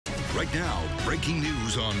Right now, breaking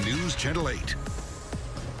news on News Channel 8.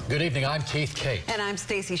 Good evening, I'm Keith Kate. And I'm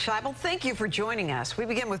Stacy Scheibel. Thank you for joining us. We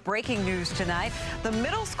begin with breaking news tonight. The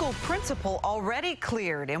middle school principal already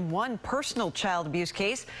cleared in one personal child abuse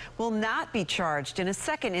case will not be charged in a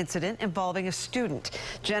second incident involving a student.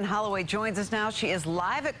 Jen Holloway joins us now. She is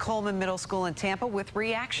live at Coleman Middle School in Tampa with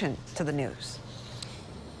reaction to the news.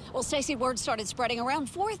 Well, Stacey, word started spreading around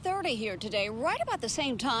 4:30 here today, right about the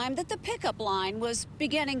same time that the pickup line was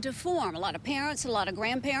beginning to form. A lot of parents, a lot of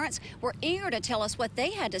grandparents were eager to tell us what they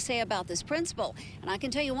had to say about this principal. And I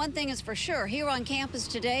can tell you one thing is for sure, here on campus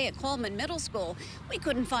today at Coleman Middle School, we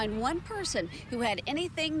couldn't find one person who had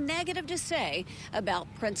anything negative to say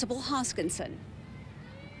about Principal Hoskinson.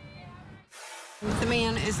 The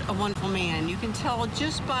man is a wonderful man. You can tell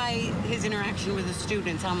just by his interaction with the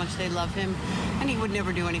students how much they love him, and he would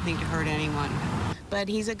never do anything to hurt anyone. But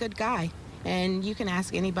he's a good guy, and you can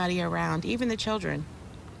ask anybody around, even the children.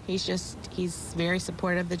 He's very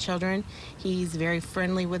supportive of the children. He's very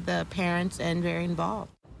friendly with the parents and very involved.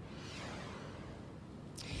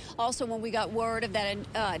 Also, when we got word of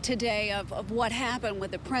that today of what happened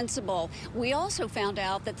with the principal, we also found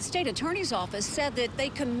out that the state attorney's office said that they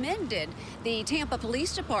commended the Tampa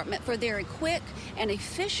Police Department for their quick and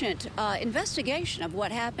efficient investigation of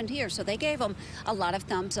what happened here. So they gave them a lot of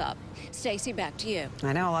thumbs up. Stacey, back to you.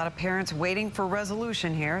 I know a lot of parents waiting for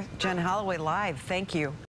resolution here. Jen Holloway live. Thank you.